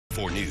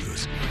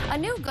News. A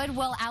new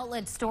Goodwill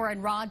outlet store in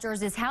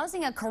Rogers is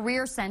housing a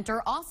career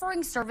center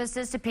offering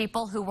services to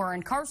people who were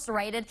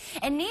incarcerated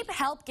and need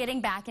help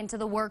getting back into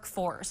the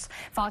workforce.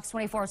 Fox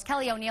 24's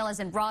Kelly O'Neill is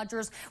in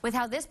Rogers with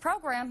how this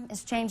program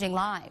is changing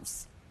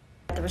lives.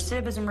 The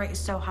recidivism rate is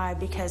so high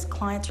because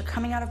clients are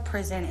coming out of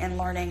prison and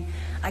learning,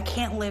 I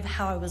can't live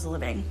how I was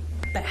living,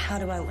 but how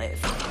do I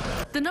live?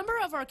 The number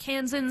of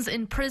Arkansans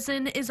in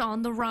prison is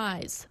on the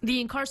rise. The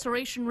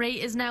incarceration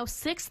rate is now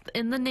 6th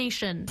in the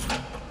nation.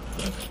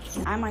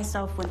 I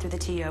myself went through the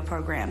TEO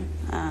program,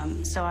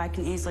 so I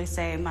can easily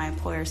say my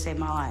employer saved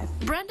my life.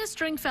 Brenda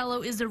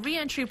Stringfellow is the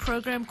reentry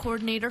program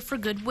coordinator for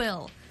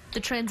Goodwill. The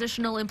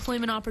Transitional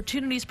Employment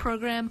Opportunities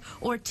Program,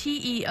 or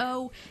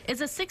TEO, is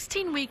a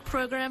 16-week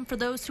program for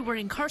those who were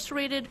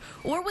incarcerated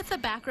or with a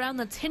background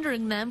that's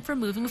hindering them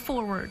from moving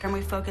forward. And we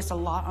focus a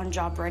lot on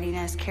job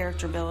readiness,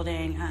 character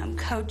building,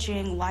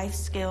 coaching, life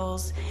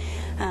skills,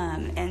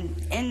 and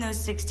in those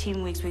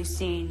 16 weeks we've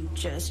seen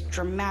just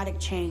dramatic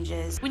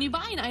changes. When you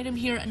buy an item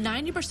here,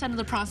 90% of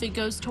the profit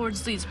goes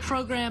towards these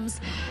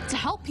programs to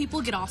help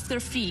people get off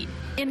their feet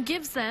and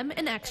gives them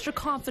an extra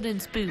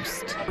confidence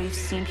boost. We've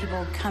seen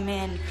people come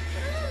in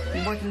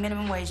working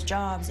minimum wage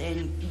jobs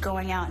and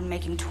going out and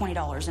making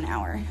 $20 an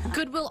hour.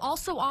 Goodwill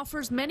also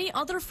offers many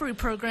other free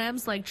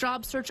programs like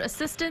job search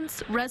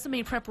assistance,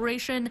 resume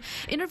preparation,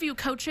 interview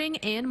coaching,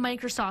 and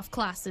Microsoft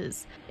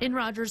classes. In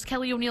Rogers,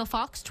 Kelly O'Neill,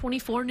 Fox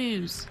 24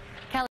 News.